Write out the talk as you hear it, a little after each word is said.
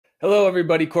Hello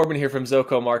everybody, Corbin here from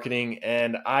Zoco Marketing,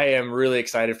 and I am really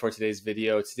excited for today's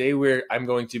video. Today I'm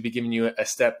going to be giving you a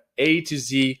step A to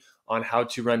Z on how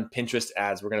to run Pinterest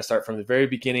ads. We're going to start from the very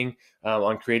beginning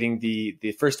on creating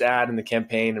the first ad in the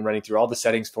campaign and running through all the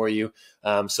settings for you.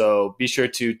 So be sure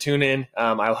to tune in.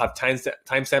 I'll have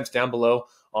timestamps down below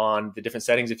on the different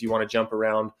settings if you want to jump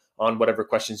around on whatever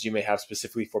questions you may have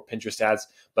specifically for Pinterest ads.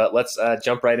 But let's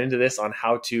jump right into this on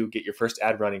how to get your first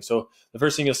ad running. So the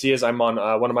first thing you'll see is I'm on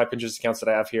one of my Pinterest accounts that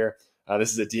I have here.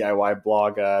 This is a DIY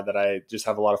blog that I just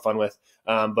have a lot of fun with.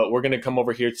 But we're going to come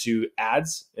over here to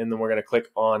ads, and then we're going to click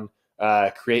on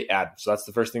create ad. So that's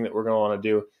the first thing that we're going to want to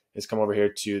do is come over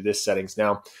here to this settings.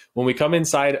 Now, when we come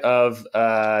inside of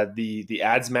the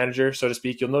ads manager, so to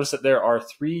speak, you'll notice that there are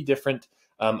three different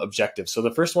objectives. So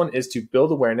the first one is to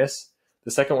build awareness. The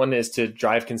second one is to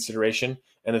drive consideration.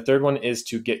 And the third one is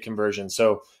to get conversion.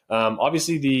 So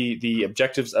obviously the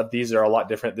objectives of these are a lot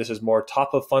different. This is more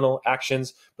top of funnel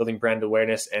actions, building brand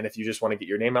awareness. And if you just want to get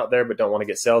your name out there, but don't want to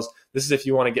get sales, this is if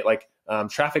you want to get like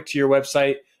traffic to your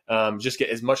website, just get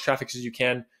as much traffic as you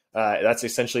can. That's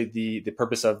essentially the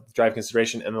purpose of drive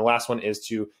consideration. And the last one is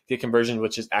to get conversion,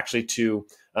 which is actually to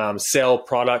sell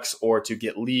products or to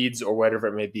get leads or whatever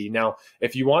it may be. Now,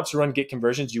 if you want to run get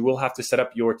conversions, you will have to set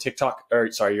up your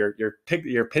your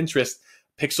Pinterest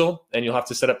pixel, and you'll have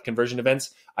to set up conversion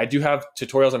events. I do have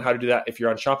tutorials on how to do that if you're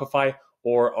on Shopify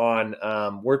or on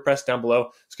WordPress down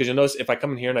below. Because you'll notice if I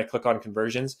come in here and I click on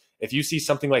conversions, if you see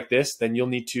something like this, then you'll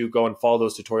need to go and follow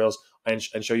those tutorials and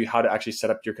show you how to actually set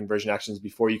up your conversion actions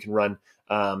before you can run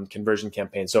conversion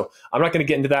campaigns. So I'm not going to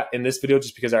get into that in this video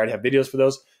just because I already have videos for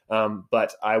those.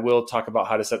 But I will talk about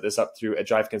how to set this up through a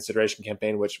drive consideration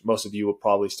campaign, which most of you will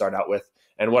probably start out with.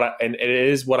 And it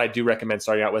is what I do recommend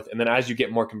starting out with. And then as you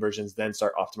get more conversions, then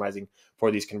start optimizing for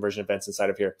these conversion events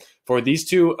inside of here. For these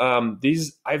two,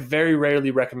 I very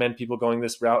rarely recommend people going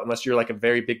this route unless you're like a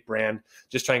very big brand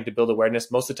just trying to build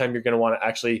awareness. Most of the time, you're going to want to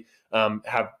actually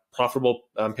have profitable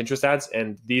Pinterest ads,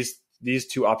 and these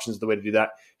two options are the way to do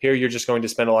that. Here, you're just going to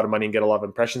spend a lot of money and get a lot of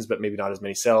impressions, but maybe not as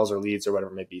many sales or leads or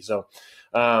whatever it may be. So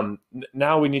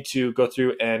now we need to go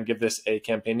through and give this a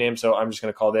campaign name. So I'm just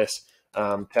going to call this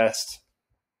test.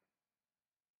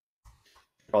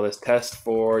 Call this test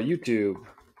for YouTube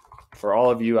for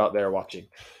all of you out there watching.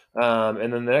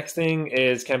 And then the next thing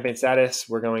is campaign status.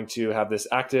 We're going to have this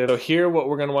active. So here, what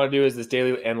we're going to want to do is this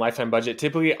daily and lifetime budget.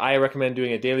 Typically, I recommend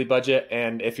doing a daily budget.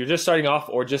 And if you're just starting off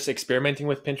or just experimenting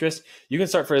with Pinterest, you can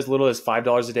start for as little as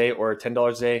 $5 a day or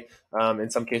 $10 a day in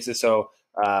some cases. So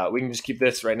we can just keep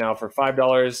this right now for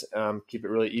 $5, keep it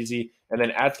really easy. And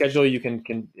then ad schedule, you can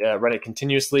run it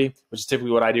continuously, which is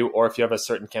typically what I do. Or if you have a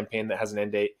certain campaign that has an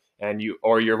end date, and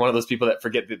you're one of those people that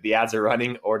forget that the ads are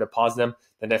running or to pause them,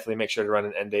 then definitely make sure to run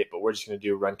an end date. But we're just going to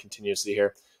do run continuously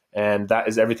here. And that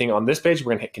is everything on this page. We're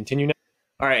going to hit continue now.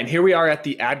 All right, and here we are at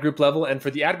the ad group level. And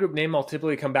for the ad group name, I'll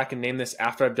typically come back and name this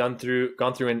after I've gone through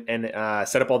and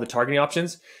set up all the targeting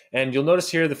options. And you'll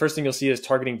notice here, the first thing you'll see is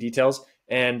targeting details.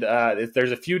 And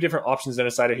there's a few different options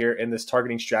inside of here in this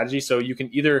targeting strategy. So you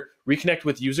can either reconnect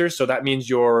with users. So that means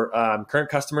your current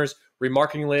customers,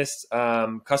 remarketing lists,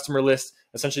 customer lists,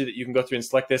 essentially that you can go through and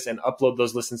select this and upload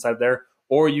those lists inside there.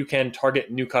 Or you can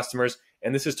target new customers.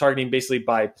 And this is targeting basically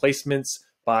by placements,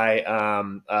 by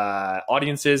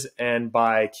audiences, and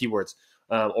by keywords.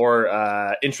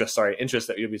 Interest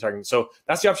that you'll be targeting. So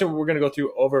that's the option we're going to go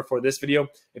through over for this video.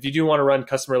 If you do want to run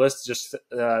customer lists, just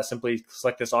simply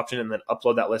select this option and then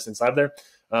upload that list inside there.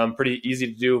 Pretty easy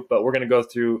to do, but we're going to go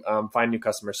through find new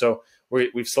customers. So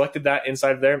we've selected that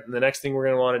inside of there. And the next thing we're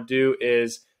going to want to do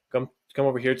is come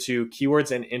over here to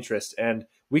keywords and interest. And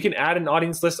we can add an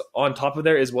audience list on top of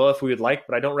there as well if we would like,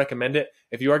 but I don't recommend it.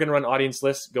 If you are going to run audience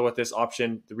lists, go with this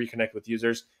option to reconnect with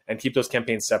users and keep those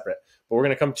campaigns separate. But we're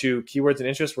going to come to keywords and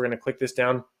interest. We're going to click this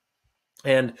down.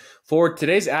 And for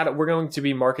today's ad, we're going to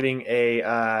be marketing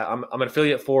I'm an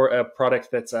affiliate for a product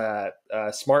that's a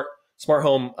smart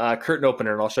home curtain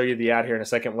opener. And I'll show you the ad here in a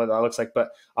second, what that looks like.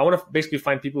 But I want to basically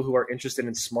find people who are interested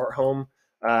in smart home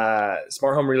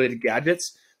related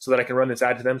gadgets, so that I can run this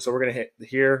ad to them. So we're going to hit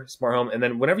here, smart home. And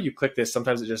then whenever you click this,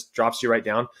 sometimes it just drops you right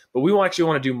down. But we will actually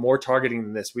want to do more targeting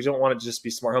than this. We don't want it to just be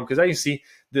smart home, because as you see,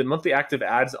 the monthly active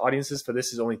ads audiences for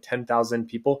this is only 10,000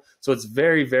 people. So it's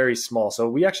very, very small. So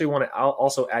we actually want to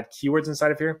also add keywords inside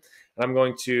of here. And I'm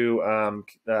going to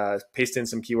paste in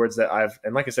some keywords that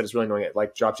and like I said, it's really annoying. It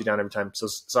like drops you down every time. So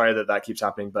sorry that keeps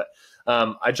happening. But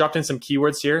I dropped in some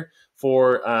keywords here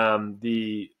for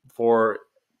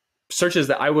searches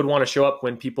that I would want to show up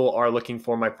when people are looking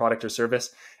for my product or service.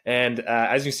 And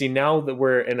as you see now that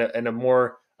we're in a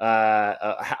more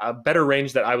a better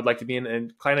range that I would like to be in,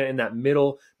 and kind of in that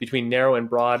middle between narrow and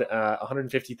broad.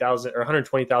 150,000 or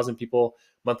 120,000 people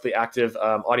monthly active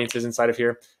audiences inside of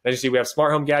here. As you see, we have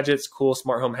smart home gadgets, cool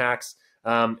smart home hacks.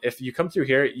 If you come through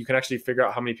here, you can actually figure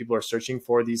out how many people are searching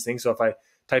for these things. So if I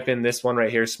type in this one right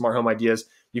here, smart home ideas,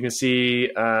 you can see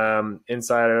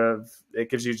inside of it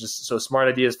gives you just, so smart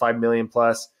ideas, 5 million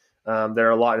plus. There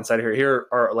are a lot inside of here. Here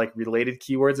are like related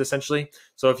keywords essentially.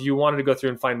 So if you wanted to go through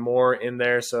and find more in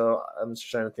there, so I'm just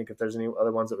trying to think if there's any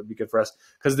other ones that would be good for us,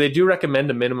 because they do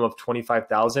recommend a minimum of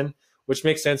 25,000, which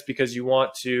makes sense because you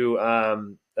want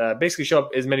to basically show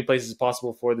up as many places as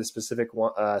possible for the specific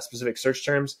search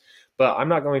terms. But I'm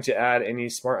not going to add any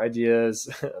smart ideas.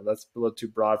 That's a little too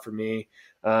broad for me.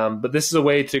 But this is a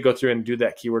way to go through and do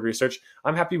that keyword research.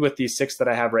 I'm happy with these 6 that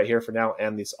I have right here for now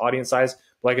and this audience size.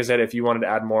 But like I said, if you wanted to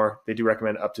add more, they do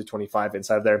recommend up to 25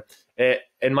 inside of there.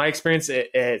 In my experience,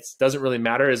 it doesn't really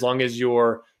matter as long as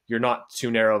you're not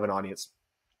too narrow of an audience.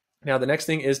 Now, the next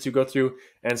thing is to go through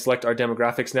and select our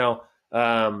demographics. Now,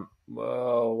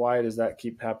 why does that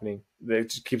keep happening? It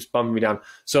just keeps bumping me down.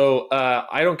 So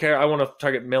I don't care. I want to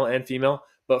target male and female.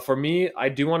 But for me, I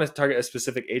do want to target a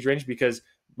specific age range because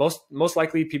most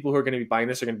likely people who are going to be buying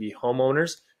this are going to be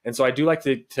homeowners. And so I do like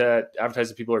to advertise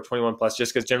to people who are 21 plus,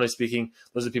 just because generally speaking,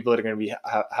 those are the people that are going to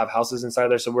have houses inside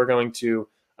there. So we're going to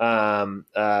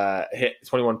hit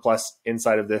 21 plus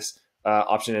inside of this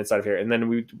option inside of here. And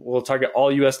then we'll target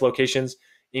all US locations,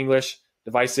 English,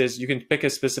 devices. You can pick a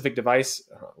specific device.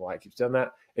 I don't know why I keep doing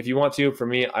that. If you want to, for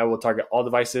me, I will target all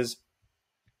devices.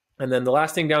 And then the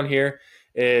last thing down here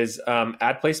is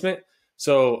ad placement.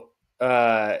 So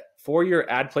for your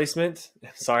ad placement,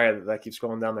 sorry that keeps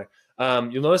scrolling down there.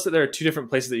 You'll notice that there are 2 different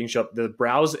places that you can show up: the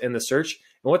browse and the search.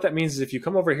 And what that means is if you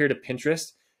come over here to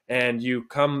Pinterest and you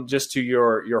come just to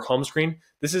your home screen,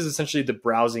 this is essentially the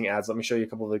browsing ads. Let me show you a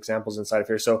couple of examples inside of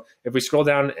here. So if we scroll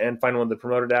down and find one of the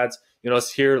promoted ads, you'll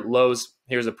notice here, Lowe's,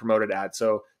 here's a promoted ad.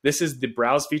 So this is the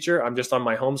browse feature. I'm just on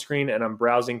my home screen and I'm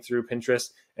browsing through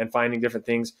Pinterest and finding different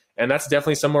things. And that's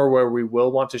definitely somewhere where we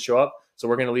will want to show up. So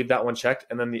we're going to leave that one checked.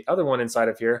 And then the other one inside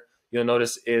of here, you'll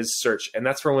notice, is search. And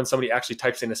that's for when somebody actually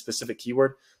types in a specific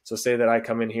keyword. So say that I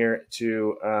come in here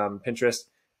to Pinterest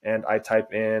and I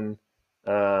type in,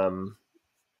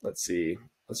 let's see,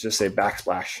 let's just say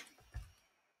backsplash.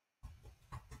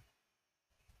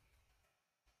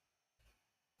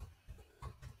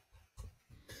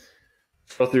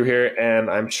 Go through here and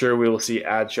I'm sure we will see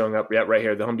ads showing up. Yeah, right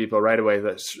here, the Home Depot right away.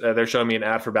 They're showing me an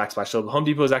ad for backsplash. So the Home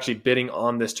Depot is actually bidding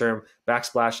on this term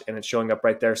backsplash and it's showing up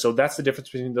right there. So that's the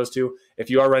difference between those two. If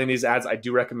you are running these ads, I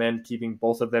do recommend keeping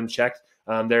both of them checked.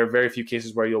 There are very few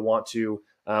cases where you'll want to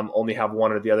only have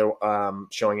one or the other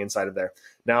showing inside of there.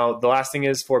 Now, the last thing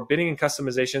is for bidding and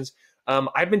customizations.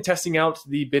 I've been testing out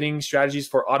the bidding strategies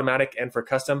for automatic and for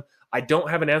custom. I don't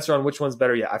have an answer on which one's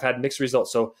better yet. I've had mixed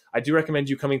results. So I do recommend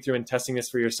you coming through and testing this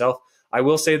for yourself. I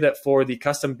will say that for the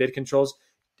custom bid controls,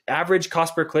 average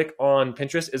cost per click on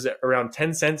Pinterest is around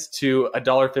 10 cents to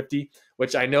 $1.50,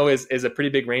 which I know is a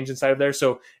pretty big range inside of there.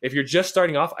 So if you're just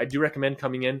starting off, I do recommend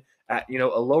coming in at a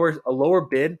lower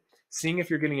bid, seeing if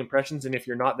you're getting impressions, and if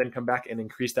you're not, then come back and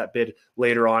increase that bid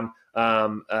later on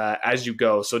as you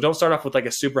go. So don't start off with like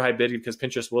a super high bid because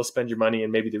Pinterest will spend your money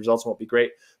and maybe the results won't be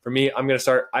great. For me,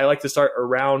 I like to start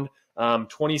around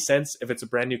 20 cents if it's a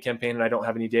brand new campaign and I don't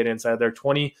have any data inside there.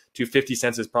 20 to 50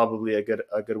 cents is probably a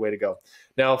good way to go.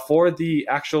 Now for the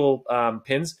actual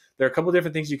pins, there are a couple of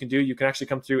different things you can do. You can actually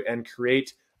come through and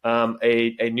create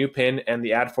a new pin and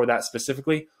the ad for that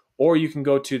specifically, or you can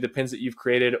go to the pins that you've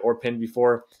created or pinned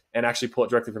before and actually pull it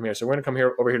directly from here. So we're going to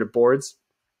come over here to boards,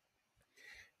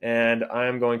 and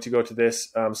I'm going to go to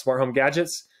this smart home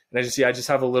gadgets. And as you see, I just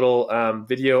have a little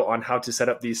video on how to set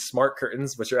up these smart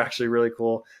curtains, which are actually really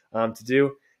cool to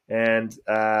do. And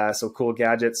so cool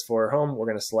gadgets for home. We're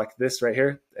going to select this right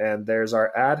here, and there's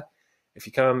our ad. If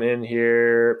you come in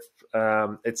here,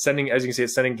 it's sending, as you can see,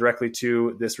 it's sending directly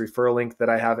to this referral link that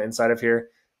I have inside of here.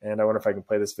 And I wonder if I can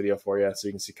play this video for you so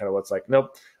you can see kind of what it's like.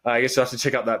 Nope. I guess you'll have to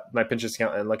check out my Pinterest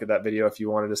account and look at that video if you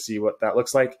wanted to see what that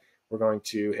looks like. We're going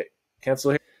to hit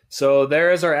cancel here. So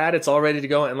there is our ad. It's all ready to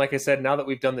go. And like I said, now that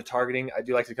we've done the targeting, I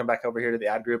do like to come back over here to the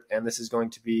ad group. And this is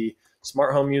going to be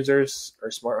smart home users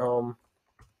or smart home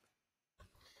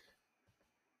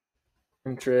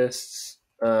interests.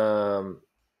 Smart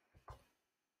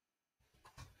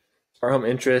home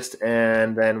interest.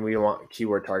 And then we want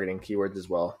keyword targeting, keywords as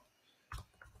well.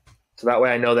 So that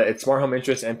way I know that it's smart home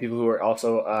interest and people who are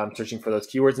also searching for those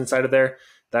keywords inside of there.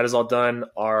 That is all done.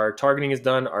 Our targeting is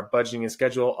done, our budgeting and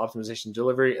schedule, optimization,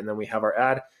 delivery, and then we have our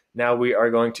ad. Now we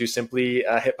are going to simply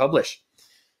hit publish.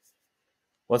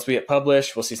 Once we hit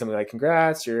publish, we'll see something like,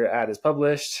 congrats, your ad is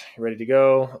published, you're ready to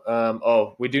go.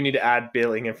 Oh, we do need to add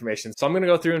billing information. So I'm going to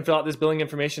go through and fill out this billing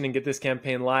information and get this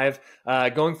campaign live.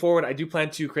 Going forward, I do plan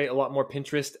to create a lot more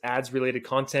Pinterest ads related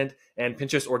content and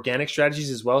Pinterest organic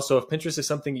strategies as well. So if Pinterest is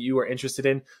something you are interested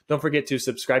in, don't forget to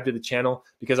subscribe to the channel,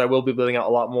 because I will be building out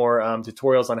a lot more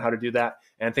tutorials on how to do that.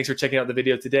 And thanks for checking out the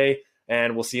video today,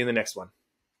 and we'll see you in the next one.